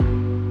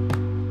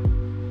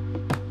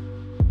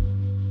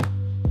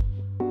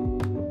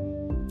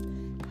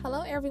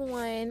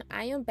everyone.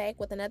 I am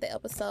back with another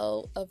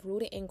episode of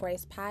Rooted in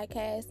Grace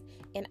podcast,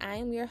 and I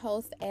am your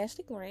host,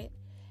 Ashley Grant.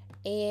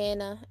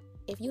 And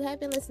if you have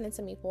been listening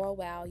to me for a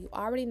while, you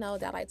already know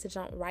that I like to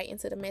jump right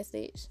into the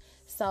message.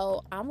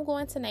 So I'm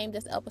going to name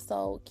this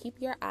episode, Keep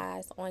Your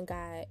Eyes on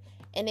God.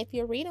 And if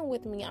you're reading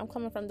with me, I'm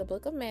coming from the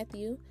book of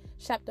Matthew,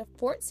 chapter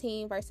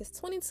 14, verses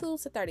 22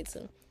 to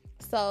 32.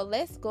 So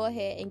let's go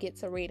ahead and get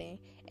to reading.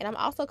 And I'm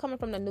also coming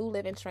from the New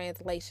Living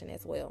Translation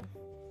as well.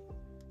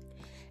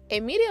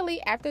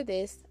 Immediately after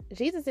this,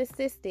 Jesus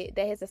insisted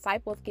that his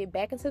disciples get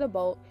back into the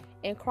boat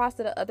and cross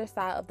to the other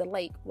side of the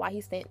lake while he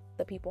sent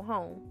the people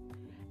home.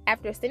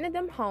 After sending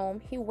them home,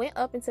 he went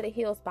up into the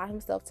hills by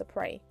himself to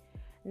pray.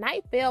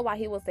 Night fell while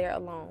he was there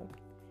alone.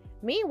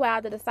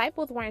 Meanwhile, the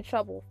disciples were in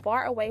trouble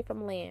far away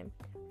from land,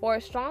 for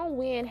a strong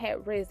wind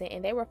had risen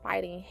and they were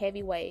fighting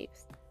heavy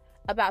waves.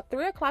 About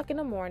 3 o'clock in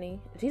the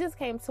morning, Jesus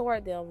came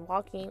toward them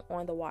walking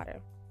on the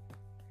water.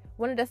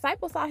 When the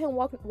disciples saw him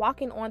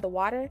walking on the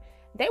water,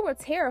 they were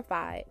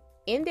terrified.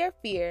 In their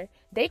fear,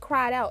 they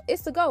cried out,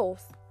 "It's a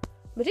ghost!"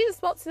 But Jesus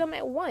spoke to them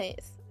at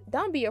once.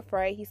 "Don't be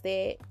afraid," he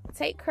said.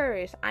 "Take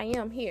courage, I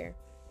am here."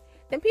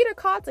 Then Peter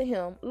called to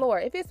him,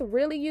 "Lord, if it's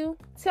really you,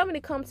 tell me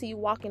to come to you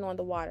walking on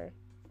the water."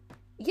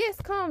 "Yes,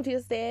 come,"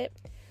 Jesus said.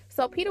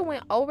 So Peter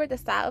went over the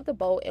side of the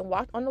boat and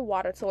walked on the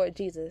water toward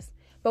Jesus.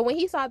 But when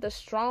he saw the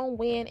strong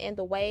wind and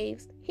the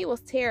waves, he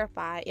was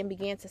terrified and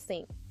began to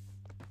sink.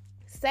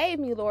 "Save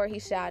me, Lord," he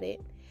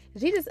shouted.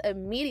 Jesus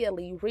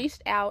immediately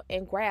reached out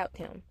and grabbed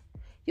him.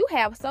 "You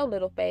have so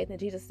little faith," and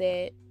Jesus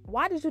said,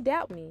 "Why did you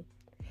doubt me?"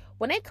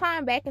 When they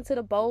climbed back into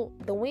the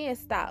boat, the wind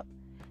stopped.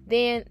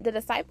 Then the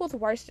disciples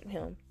worshiped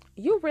him.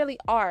 "You really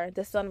are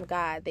the Son of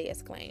God," they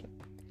exclaimed.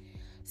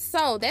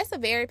 So that's a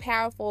very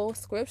powerful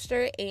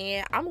scripture,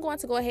 and I'm going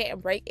to go ahead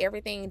and break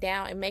everything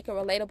down and make it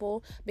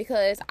relatable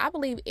because I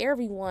believe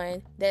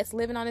everyone that's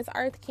living on this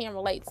earth can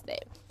relate to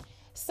that.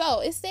 So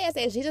it says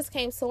that Jesus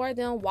came toward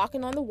them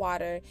walking on the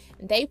water.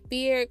 They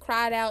feared,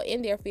 cried out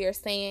in their fear,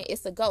 saying,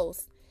 "It's a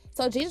ghost."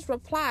 So Jesus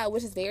replied,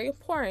 which is very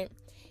important.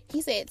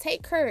 He said,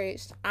 "Take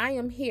courage, I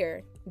am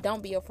here.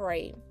 Don't be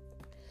afraid."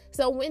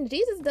 So when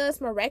Jesus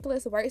does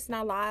miraculous works in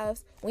our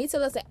lives, when he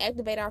tells us to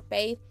activate our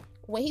faith,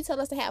 when he tells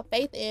us to have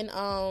faith in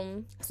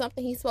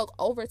something he spoke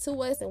over to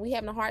us and we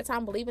having a hard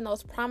time believing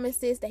those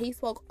promises that he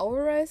spoke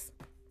over us,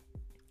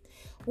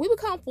 we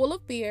become full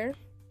of fear.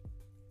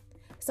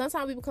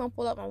 Sometimes we become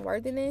full of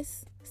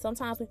unworthiness.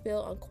 Sometimes we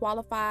feel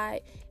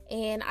unqualified.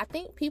 And I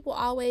think people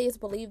always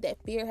believe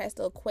that fear has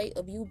to equate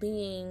of you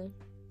being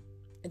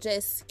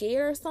just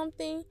scared or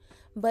something.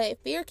 But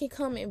fear can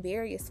come in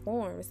various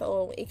forms.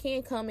 So it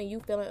can come in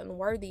you feeling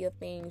unworthy of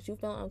things. You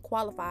feeling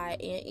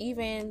unqualified. And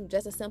even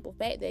just a simple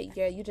fact that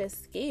you're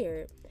just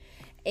scared.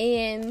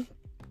 And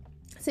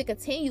to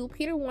continue,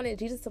 Peter wanted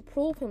Jesus to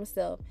prove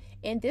himself.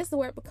 And this is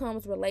where it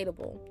becomes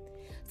relatable.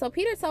 So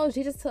Peter told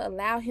Jesus to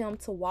allow him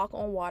to walk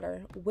on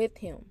water with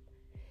him.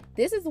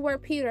 This is where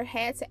Peter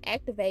had to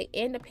activate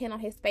and depend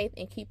on his faith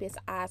and keep his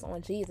eyes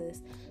on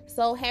Jesus.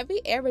 So have we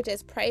ever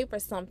just prayed for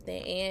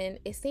something and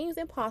it seems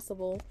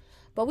impossible,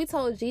 but we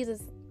told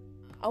Jesus,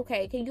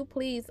 "Okay, can you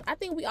please?" I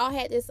think we all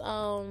had this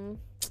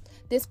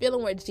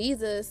feeling where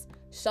Jesus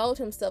showed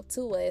himself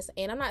to us.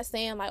 And I'm not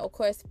saying like, of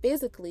course,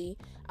 physically.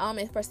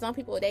 And for some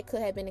people that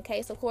could have been the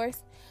case, of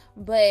course.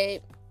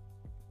 But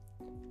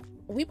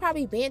we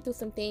probably been through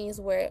some things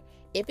where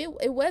if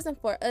it wasn't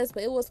for us,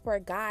 but it was for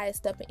God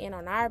stepping in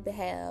on our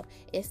behalf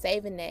and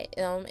saving that.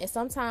 And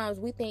sometimes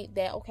we think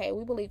that, okay,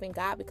 we believe in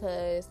God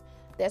because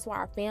that's why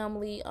our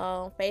family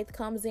faith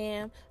comes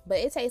in. But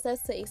it takes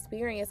us to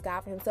experience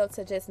God for himself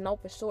to just know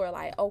for sure,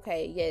 like,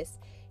 okay, yes,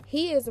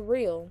 he is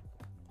real.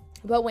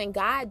 But when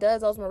God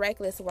does those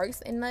miraculous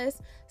works in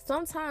us,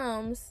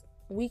 sometimes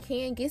we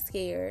can get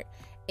scared.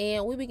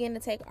 And we begin to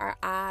take our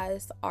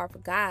eyes off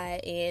of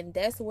God, and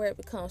that's where it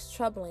becomes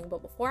troubling.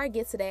 But before I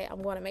get to that,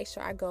 I'm going to make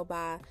sure I go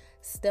by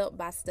step.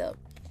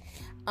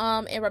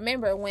 And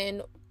remember,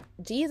 when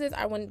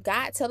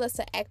God tells us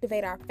to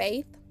activate our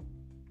faith,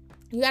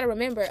 you got to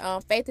remember,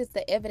 faith is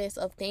the evidence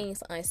of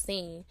things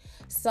unseen.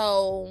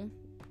 So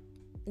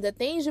the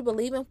things you're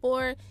believing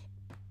for,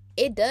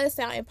 it does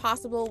sound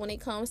impossible when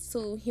it comes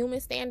to human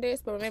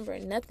standards, but remember,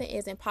 nothing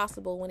is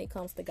impossible when it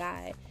comes to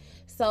God.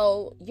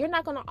 So you're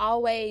not going to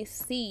always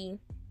see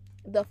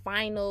the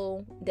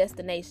final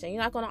destination.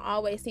 You're not going to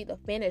always see the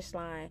finish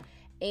line.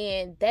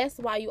 And that's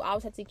why you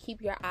always have to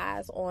keep your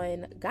eyes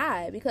on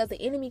God, because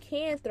the enemy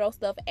can throw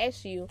stuff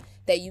at you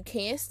that you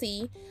can't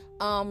see,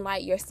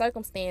 like your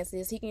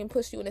circumstances. He can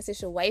push you in a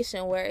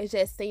situation where it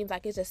just seems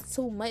like it's just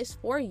too much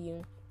for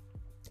you.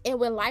 And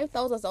when life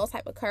throws us those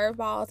type of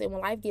curveballs and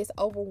when life gets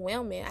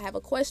overwhelming, I have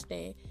a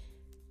question.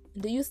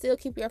 Do you still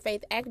keep your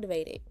faith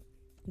activated?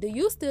 Do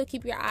you still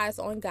keep your eyes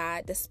on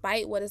God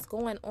despite what is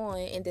going on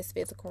in this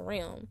physical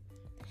realm?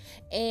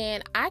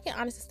 And I can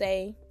honestly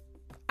say,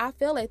 I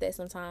feel like that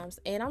sometimes.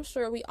 And I'm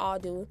sure we all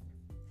do.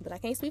 But I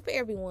can't speak for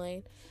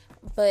everyone.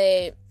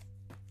 But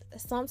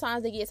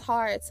sometimes it gets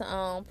hard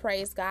to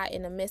praise God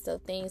in the midst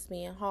of things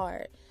being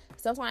hard.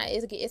 Sometimes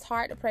it's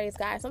hard to praise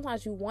God.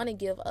 Sometimes you want to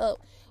give up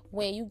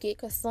when you get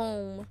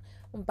consumed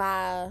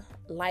by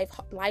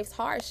life's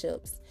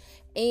hardships.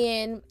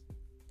 And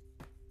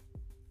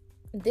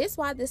this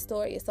why this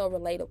story is so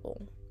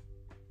relatable.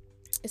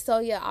 So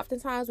yeah,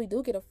 oftentimes we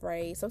do get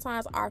afraid.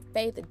 Sometimes our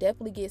faith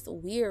definitely gets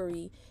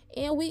weary,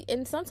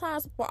 and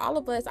sometimes for all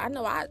of us, I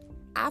know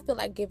I feel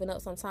like giving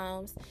up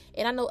sometimes,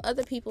 and I know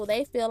other people,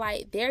 they feel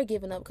like they're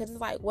giving up because it's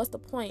like, what's the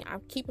point?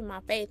 I'm keeping my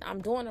faith, I'm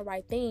doing the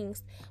right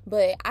things,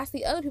 but I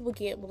see other people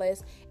getting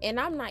blessed and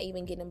I'm not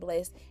even getting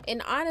blessed.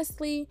 And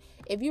honestly,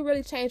 if you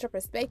really change your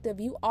perspective,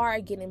 you are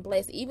getting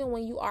blessed even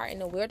when you are in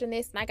the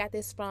wilderness. And I got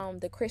this from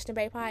the Christian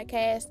Bae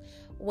podcast.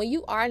 When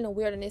you are in the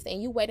wilderness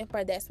and you waiting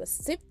for that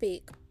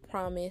specific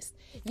promise,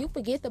 you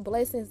forget the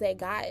blessings that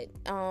God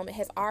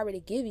has already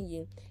given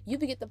you. You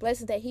forget the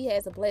blessings that He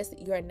has blessed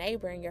your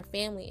neighbor and your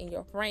family and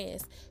your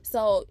friends.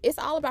 So it's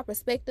all about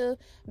perspective,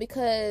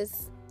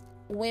 because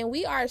when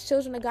we are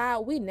children of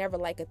God, we never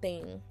lack a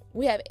thing.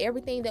 We have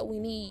everything that we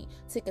need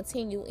to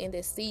continue in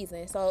this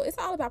season. So it's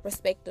all about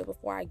perspective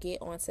before I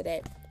get onto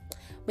that.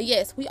 But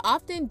yes, we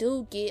often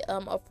do get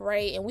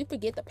afraid, and we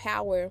forget the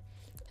power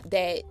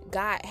that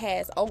God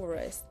has over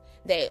us,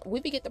 that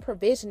we forget the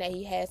provision that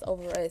He has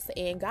over us.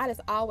 And God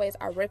is always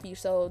our refuge,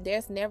 so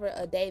there's never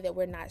a day that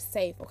we're not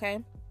safe. Okay,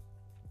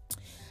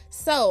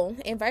 so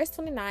in verse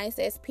 29 it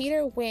says,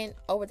 Peter went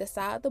over the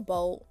side of the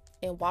boat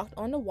and walked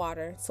on the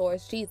water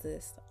towards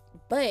Jesus,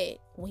 but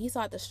when he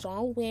saw the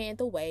strong wind and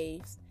the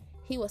waves,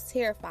 he was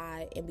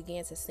terrified and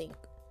began to sink.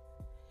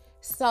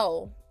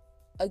 So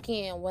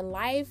again, when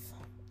life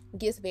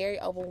gets very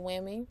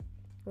overwhelming,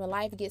 when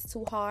life gets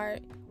too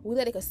hard, we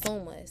let it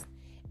consume us.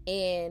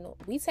 And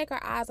we take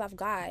our eyes off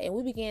God and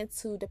we begin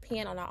to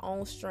depend on our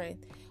own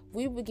strength.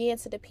 We begin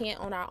to depend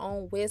on our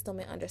own wisdom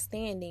and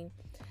understanding,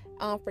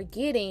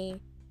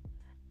 forgetting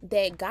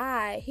that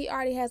God, He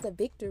already has a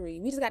victory.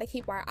 We just got to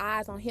keep our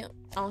eyes on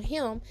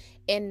Him,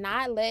 and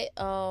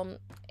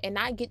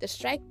not get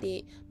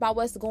distracted by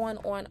what's going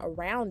on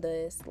around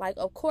us. Like,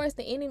 of course,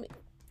 the enemy,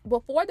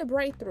 before the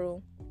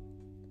breakthrough,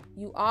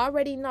 you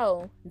already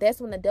know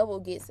that's when the devil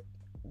gets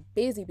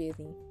busy.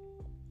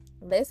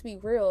 Let's be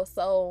real.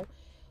 So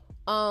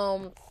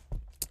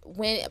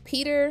when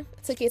Peter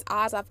took his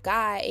eyes off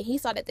God and he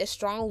saw that there's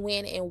strong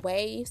wind and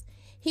waves,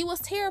 he was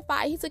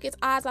terrified. He took his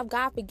eyes off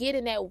God,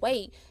 forgetting that,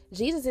 wait,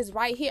 Jesus is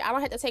right here. I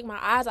don't have to take my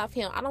eyes off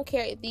Him. I don't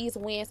care if these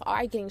winds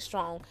are getting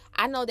strong.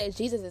 I know that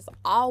Jesus is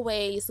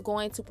always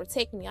going to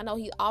protect me. I know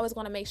He's always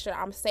going to make sure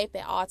I'm safe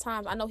at all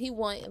times. I know He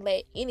won't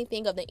let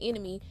anything of the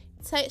enemy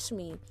touch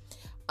me.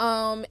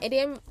 And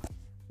then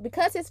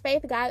because his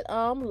faith got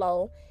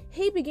low,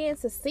 he began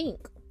to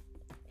sink.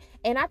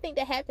 And I think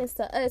that happens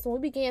to us when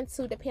we begin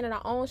to depend on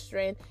our own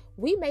strength.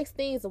 We make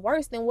things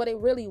worse than what it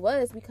really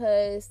was,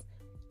 because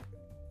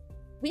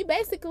we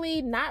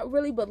basically not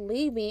really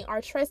believing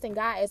or trusting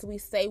God as we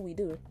say we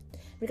do.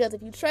 Because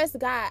if you trust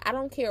God, I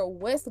don't care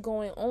what's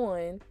going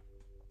on.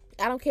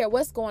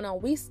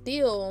 We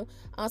still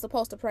are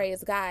supposed to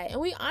praise God.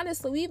 And we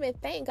even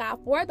thank God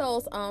for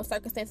those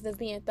circumstances that's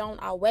being thrown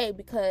our way,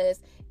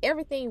 because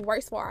everything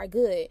works for our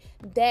good.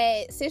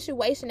 That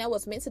situation that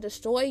was meant to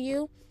destroy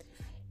you,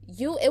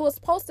 it was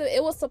supposed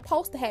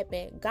to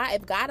happen. God,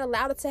 if God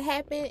allowed it to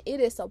happen, it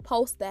is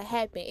supposed to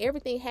happen.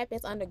 Everything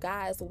happens under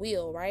God's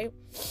will, right?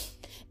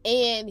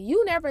 And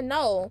you never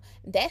know,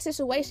 that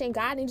situation,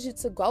 God needs you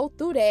to go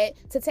through that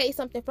to take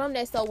something from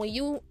that. So when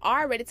you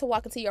are ready to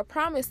walk into your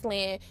promised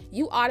land,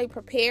 you already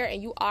prepared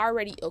and you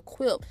already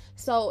equipped.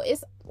 So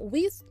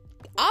we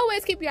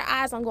always keep your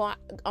eyes on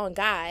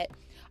God.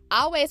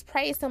 Always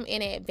praise Him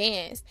in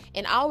advance,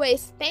 and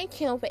always thank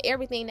Him for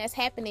everything that's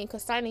happening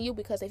concerning you,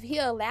 because if He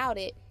allowed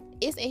it,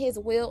 it's in His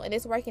will and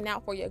it's working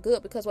out for your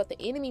good. Because what the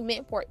enemy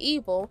meant for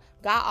evil,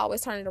 God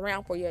always turned it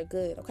around for your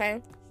good.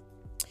 Okay,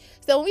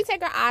 so when we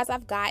take our eyes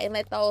off God and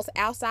let those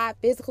outside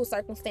physical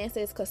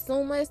circumstances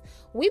consume us,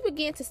 we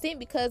begin to sin,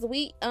 because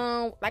we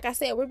like I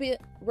said,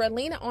 we're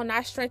leaning on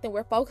our strength and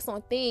we're focused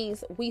on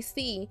things we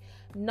see,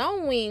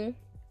 knowing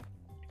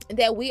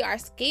that we are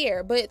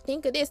scared. But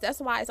think of this, that's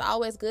why it's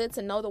always good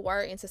to know the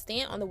word and to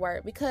stand on the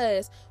word,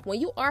 because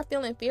when you are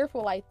feeling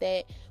fearful like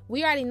that,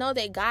 we already know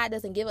that God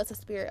doesn't give us a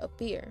spirit of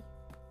fear.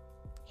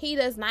 He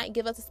does not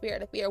give us a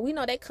spirit of fear. We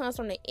know that comes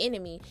from the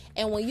enemy.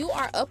 And when you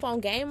are up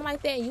on game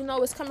like that, and you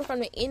know it's coming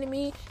from the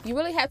enemy, you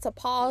really have to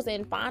pause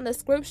and find the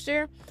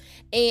scripture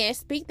and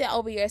speak that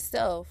over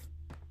yourself.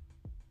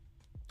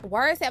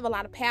 Words have a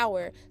lot of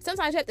power.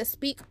 Sometimes you have to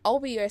speak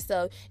over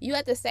yourself. You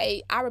have to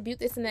say, I rebuke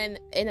this in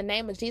the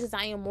name of Jesus.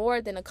 I am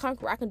more than a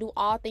conqueror. I can do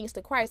all things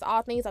to Christ.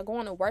 All things are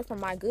going to work for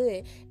my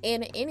good.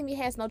 And the enemy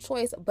has no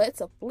choice but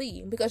to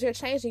flee, because you're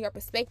changing your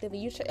perspective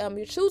and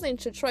you're choosing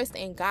to trust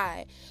in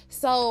God.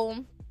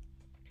 So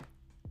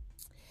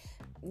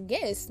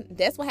yes,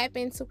 that's what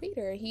happened to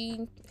Peter.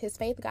 His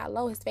faith got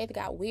low, his faith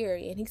got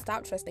weary, and he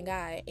stopped trusting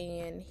God,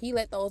 and he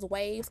let those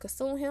waves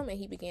consume him, and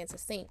he began to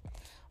sink.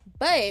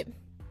 But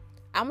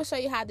I'm going to show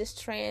you how this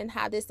verse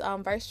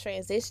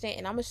transitioned,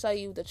 and I'm going to show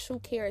you the true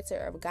character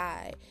of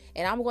God.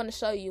 And I'm going to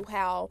show you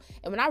how,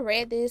 and when I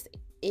read this,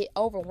 it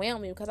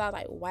overwhelmed me, because I was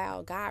like,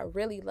 wow, God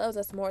really loves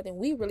us more than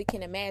we really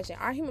can imagine.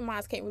 Our human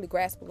minds can't really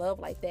grasp love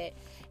like that.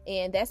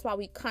 And that's why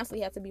we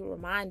constantly have to be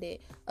reminded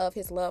of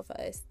his love for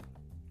us.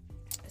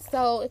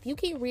 So if you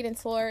keep reading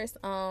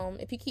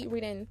if you keep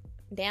reading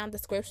down the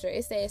scripture,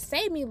 it says,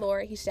 "Save me,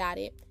 Lord," he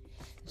shouted.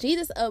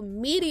 Jesus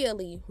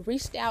immediately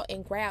reached out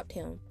and grabbed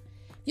him.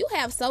 "You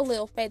have so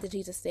little faith,"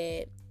 Jesus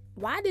said.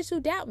 "Why did you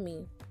doubt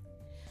me?"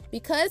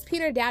 Because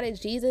Peter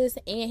doubted Jesus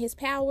and his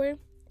power,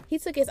 he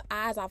took his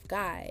eyes off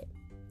God.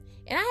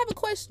 And I have a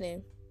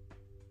question.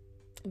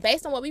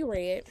 Based on what we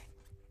read,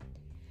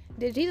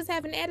 did Jesus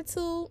have an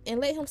attitude and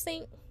let him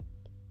sink?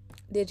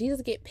 Did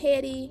Jesus get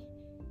petty,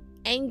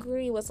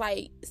 angry, was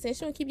like, since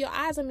you don't keep your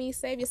eyes on me,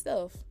 save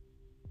yourself?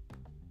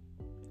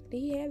 Did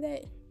he have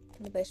that?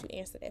 Let me let you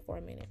answer that for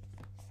a minute.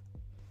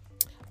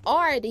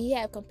 Or did he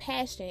have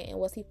compassion, and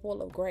was he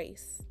full of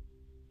grace?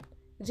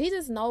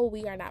 Jesus knows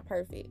we are not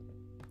perfect.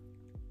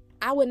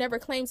 I would never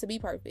claim to be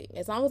perfect.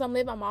 As long as I'm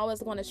living, I'm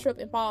always going to trip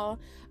and fall.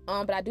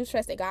 But I do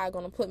trust that God is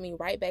going to put me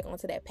right back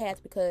onto that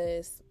path,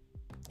 because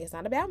it's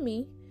not about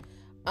me.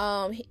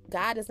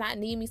 God does not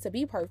need me to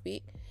be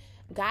perfect.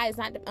 God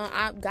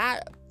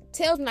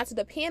tells me not to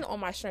depend on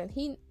my strength.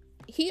 He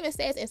even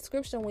says in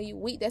scripture, when you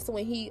weak, that's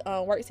when he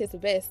works his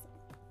best.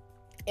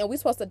 And we're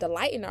supposed to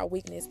delight in our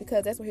weakness,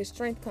 because that's where his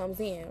strength comes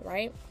in,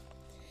 right?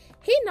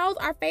 He knows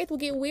our faith will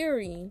get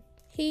weary.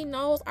 He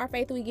knows our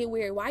faith will get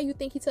weary. Why you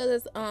think he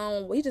tells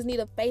us we just need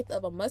a faith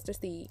of a mustard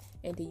seed?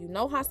 And do you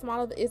know how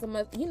small it is?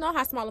 You know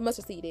how small a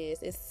mustard seed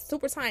is. It's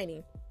super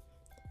tiny.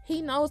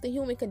 He knows the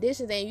human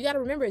conditions, and you got to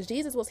remember,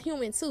 Jesus was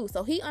human too,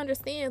 so he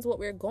understands what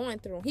we're going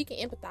through. He can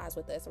empathize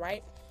with us,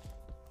 right?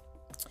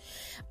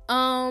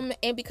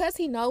 And because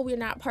he knows we're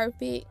not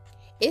perfect,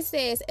 it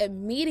says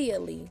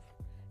immediately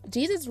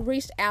Jesus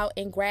reached out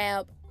and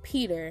grabbed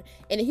Peter.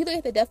 And if you look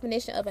at the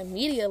definition of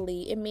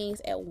immediately, it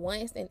means at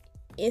once and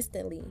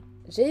instantly.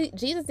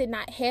 Jesus did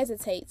not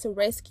hesitate to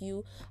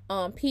rescue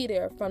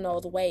Peter from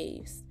those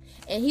waves.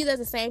 And he does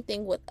the same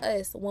thing with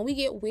us. When we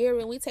get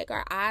weary and we take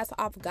our eyes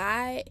off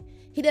God,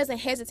 he doesn't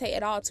hesitate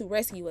at all to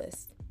rescue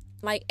us.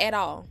 Like, at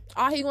all.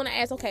 All he's going to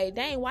ask, okay,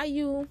 dang, why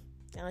you...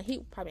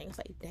 he probably ain't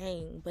going to say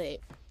dang, but...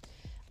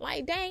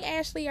 like, dang,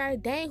 Ashley, or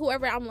dang,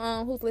 whoever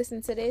who's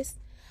listening to this.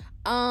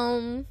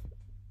 Why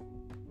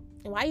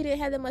you didn't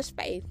have that much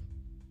faith?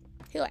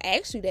 He'll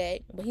ask you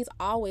that, but he's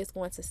always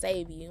going to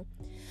save you.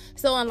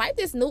 So unlike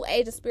this new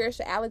age of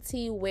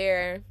spirituality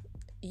where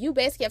you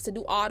basically have to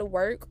do all the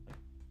work,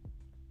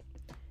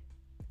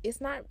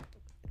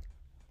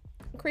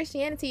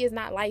 Christianity is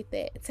not like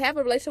that. To have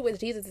a relationship with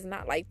Jesus is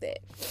not like that.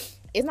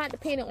 It's not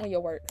dependent on your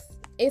works.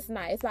 It's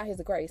not. It's by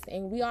his grace.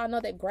 And we all know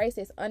that grace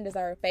is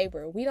undeserved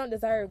favor. We don't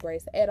deserve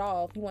grace at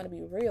all, if you want to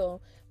be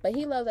real. But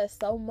he loves us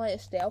so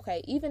much that,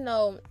 okay, even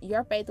though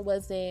your faith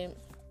wasn't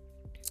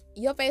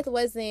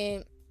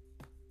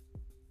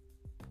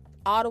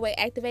all the way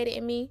activated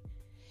in me,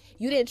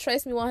 you didn't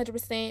trust me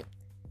 100%,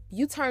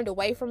 you turned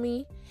away from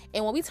me.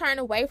 And when we turn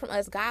away from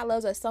us, God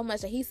loves us so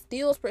much that he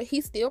still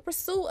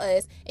pursue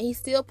us, and he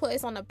still put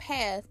us on the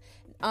path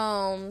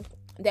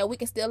that we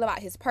can still live out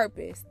his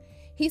purpose.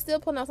 He's still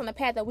putting us on the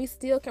path that we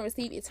still can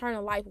receive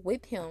eternal life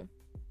with him.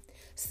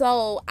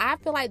 So I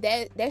feel like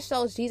that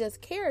shows Jesus'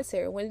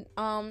 character. When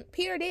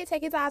Peter did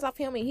take his eyes off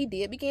him and he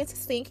did begin to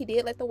sink, he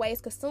did let the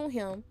waves consume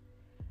him,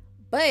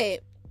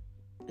 but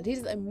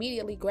Jesus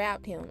immediately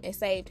grabbed him and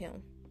saved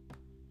him.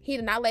 He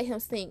did not let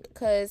him sink,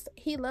 because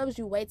he loves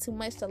you way too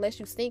much to let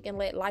you sink and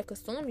let life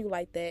consume you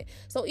like that.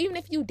 So even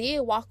if you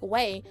did walk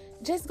away,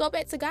 just go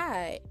back to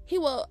God. He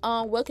will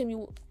welcome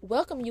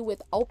you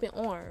with open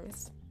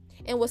arms,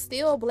 and will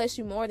still bless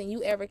you more than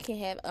you ever can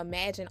have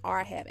imagined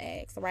or have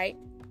asked, right?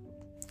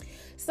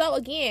 So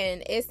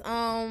again, it's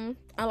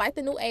unlike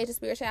the new age of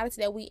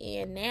spirituality that we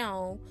in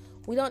now,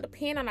 we don't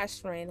depend on our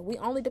strength. We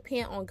only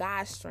depend on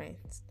God's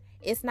strength.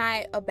 It's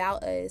not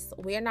about us.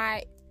 We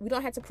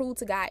don't have to prove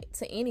to God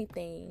to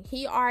anything.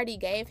 He already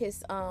gave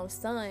his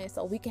son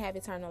so we can have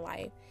eternal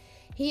life.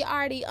 He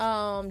already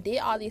did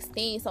all these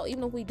things, so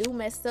even if we do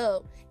mess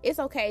up, it's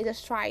okay,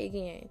 just try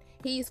again.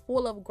 He's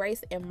full of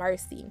grace and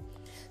mercy.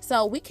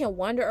 So we can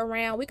wander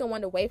around, we can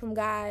wander away from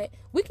God,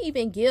 we can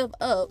even give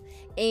up,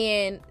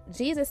 and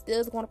Jesus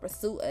still is going to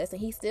pursue us, and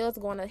he is still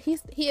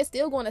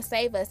going to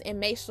save us and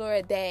make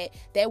sure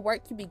that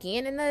work you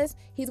begin in us,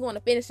 he's going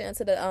to finish it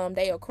until the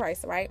day of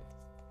Christ, right?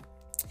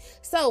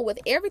 So with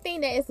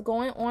everything that is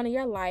going on in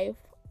your life,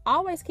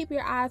 always keep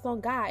your eyes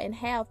on God and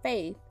have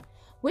faith.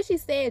 Which he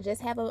said,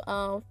 just have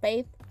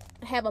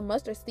a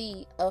mustard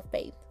seed of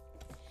faith.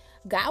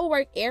 God will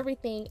work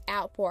everything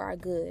out for our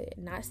good.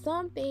 Not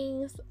some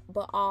things,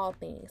 but all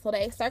things. So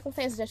the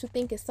circumstances that you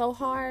think is so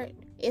hard,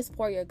 it's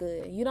for your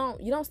good. You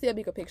don't see a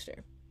bigger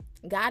picture.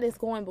 God is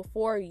going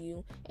before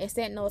you and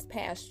setting those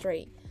paths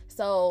straight.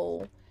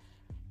 So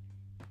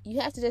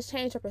you have to just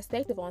change your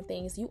perspective on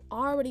things. You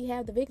already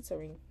have the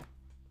victory.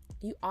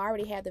 You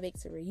already have the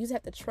victory. You just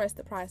have to trust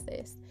the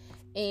process.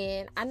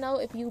 And I know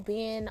if you've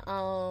been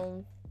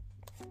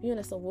you're in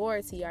a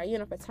sorority or you're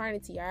in a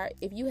fraternity, or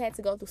if you had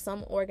to go through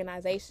some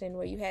organization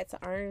where you had to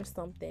earn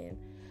something,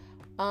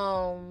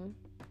 I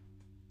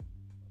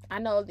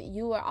know that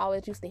you are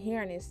always used to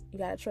hearing this. You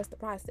gotta trust the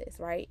process,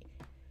 right?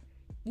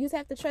 You just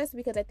have to trust,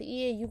 because at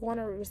the end, you want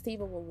to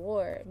receive a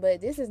reward.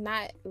 But this is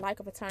not like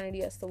a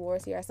fraternity or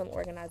sorority or some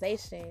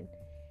organization.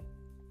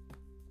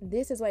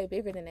 This is way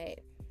bigger than that.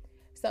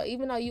 So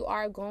even though you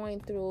are going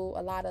through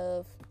a lot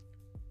of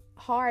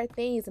hard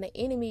things and the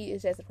enemy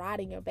is just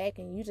riding your back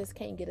and you just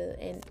can't get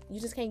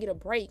a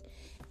break,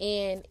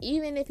 and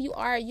even if you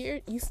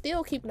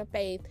still keeping the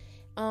faith,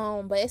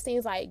 but it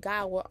seems like,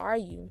 God, where are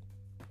you?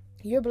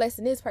 You're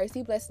blessing this person,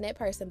 you're blessing that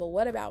person, but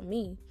what about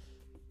me?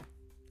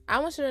 I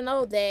want you to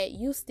know that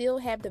you still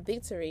have the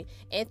victory.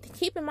 And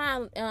keep in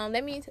mind,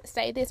 let me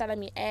say this, or let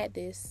me add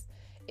this.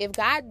 If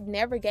God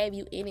never gave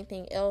you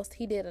anything else,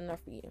 he did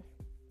enough for you.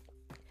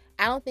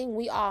 I don't think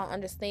we all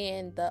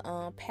understand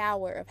the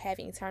power of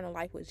having eternal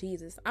life with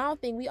Jesus. I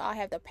don't think we all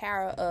have the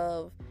power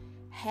of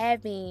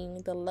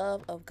having the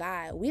love of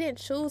God. We didn't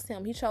choose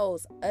him. He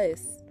chose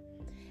us.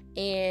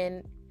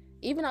 And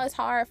even though it's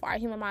hard for our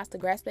human minds to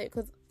grasp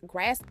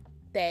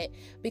that,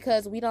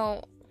 because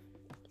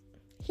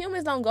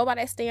humans don't go by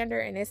that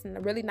standard, and it's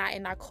really not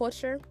in our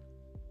culture.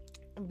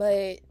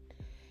 But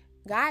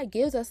God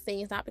gives us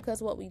things not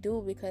because of what we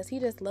do, because he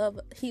loves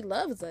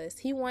us.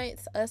 He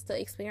wants us to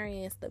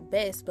experience the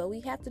best, but we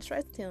have to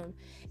trust him.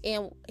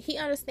 And he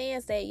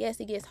understands that, yes,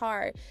 it gets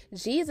hard.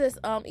 Jesus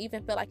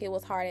even felt like it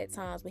was hard at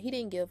times, but he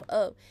didn't give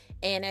up.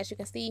 And as you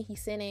can see,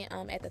 he's sitting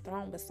at the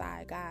throne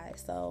beside God.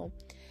 So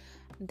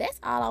that's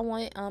all I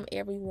want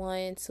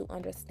everyone to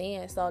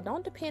understand. So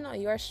don't depend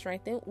on your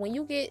strength. When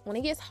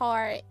it gets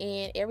hard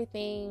and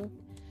everything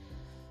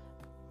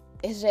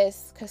is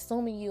just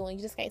consuming you and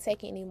you just can't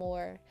take it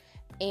anymore,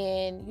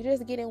 and you're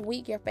just getting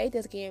weak, your faith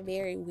is getting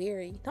very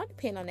weary, don't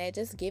depend on that.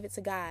 Just give it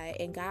to God,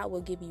 and God will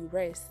give you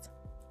rest,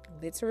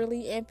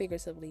 literally and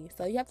figuratively.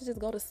 So you have to just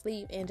go to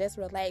sleep and just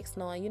relax,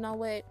 knowing, you know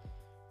what,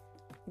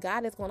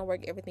 God is going to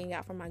work everything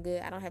out for my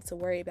good. I don't have to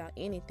worry about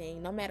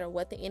anything, no matter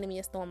what the enemy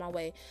is throwing my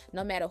way,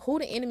 no matter who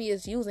the enemy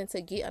is using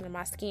to get under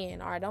my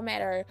skin, or no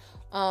matter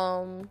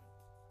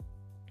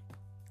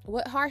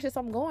what hardships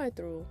I'm going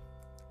through.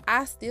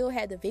 I still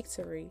had the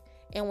victory.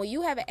 And when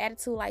you have an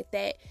attitude like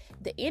that,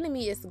 the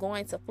enemy is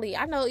going to flee.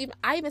 I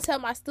even tell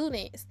my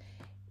students,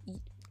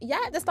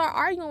 y'all have to start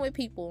arguing with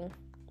people.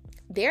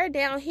 They're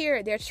down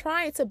here. They're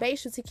trying to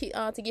base you to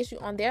get you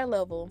on their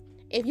level.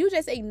 If you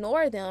just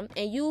ignore them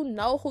and you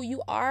know who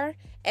you are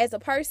as a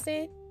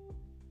person,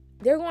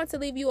 they're going to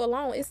leave you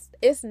alone.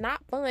 It's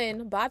not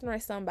fun bothering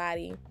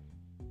somebody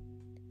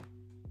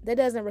that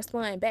doesn't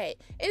respond back.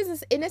 And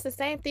it's the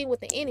same thing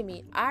with the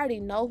enemy. I already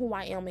know who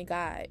I am in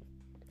God.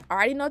 I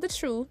already know the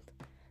truth.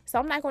 So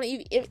I'm not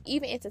going to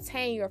even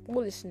entertain your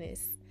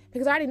foolishness,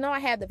 because I already know I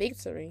have the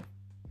victory.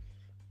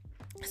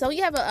 So when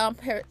you have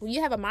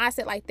a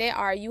mindset like that,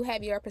 or you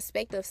have your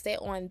perspective set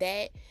on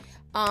that,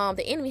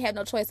 the enemy have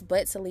no choice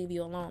but to leave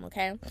you alone,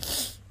 okay?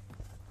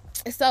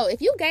 So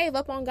if you gave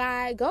up on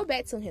God, go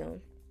back to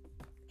him.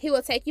 He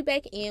will take you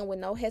back in with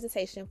no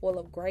hesitation, full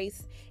of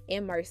grace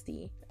and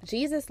mercy.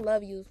 Jesus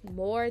loves you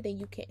more than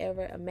you can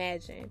ever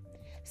imagine.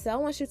 So I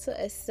want you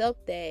to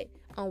accept that.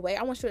 I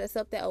want you to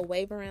accept that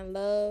unwavering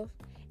love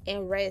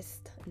and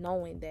rest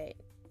knowing that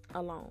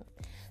alone.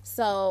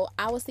 So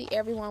I will see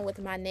everyone with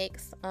my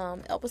next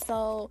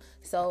episode.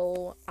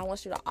 So I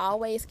want you to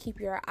always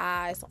keep your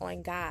eyes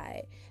on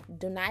God.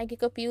 Do not get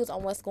confused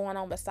on what's going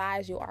on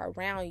besides you or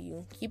around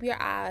you. Keep your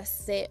eyes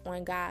set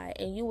on God,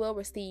 and you will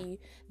receive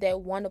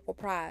that wonderful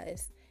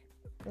prize.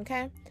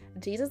 Okay?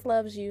 Jesus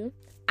loves you.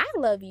 I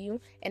love you.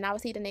 And I will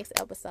see you the next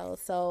episode.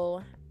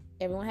 So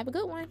everyone have a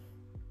good one.